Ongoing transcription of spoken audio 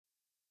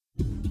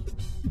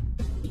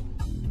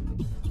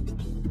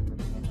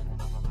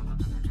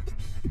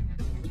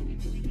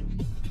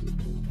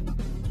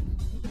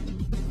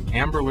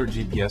Amber Alert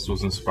GPS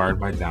was inspired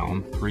by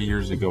Dallin. 3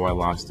 years ago, I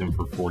lost him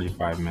for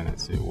 45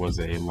 minutes. It was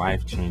a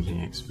life-changing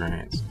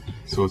experience.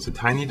 So it's a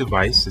tiny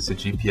device. It's a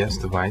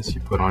GPS device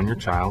you put on your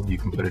child. You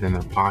can put it in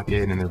their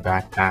pocket, in their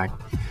backpack.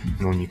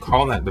 And when you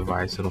call that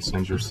device, it'll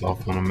send your cell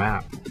phone a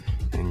map.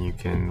 And you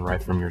can,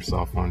 right from your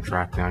cell phone,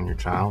 track down your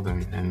child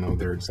and know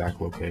their exact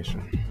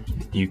location.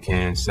 You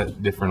can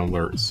set different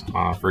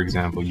alerts. For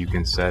example, you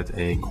can set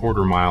a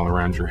quarter-mile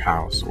around your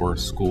house or a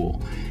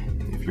school.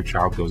 If your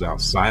child goes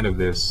outside of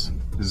this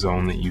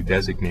zone that you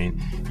designate,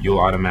 you'll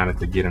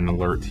automatically get an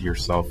alert to your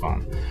cell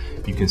phone.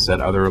 You can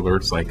set other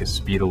alerts like a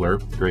speed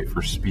alert, great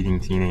for speeding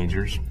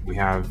teenagers. We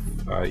have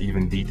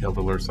even detailed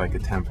alerts like a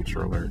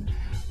temperature alert.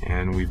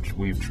 And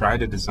we've tried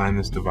to design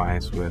this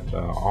device with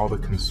all the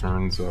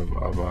concerns of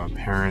a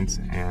parent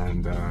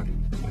and a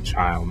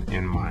child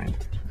in mind.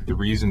 The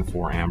reason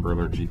for Amber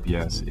Alert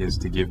GPS is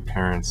to give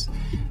parents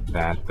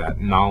that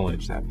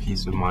knowledge, that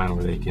peace of mind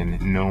where they can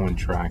know and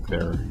track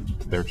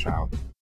their child.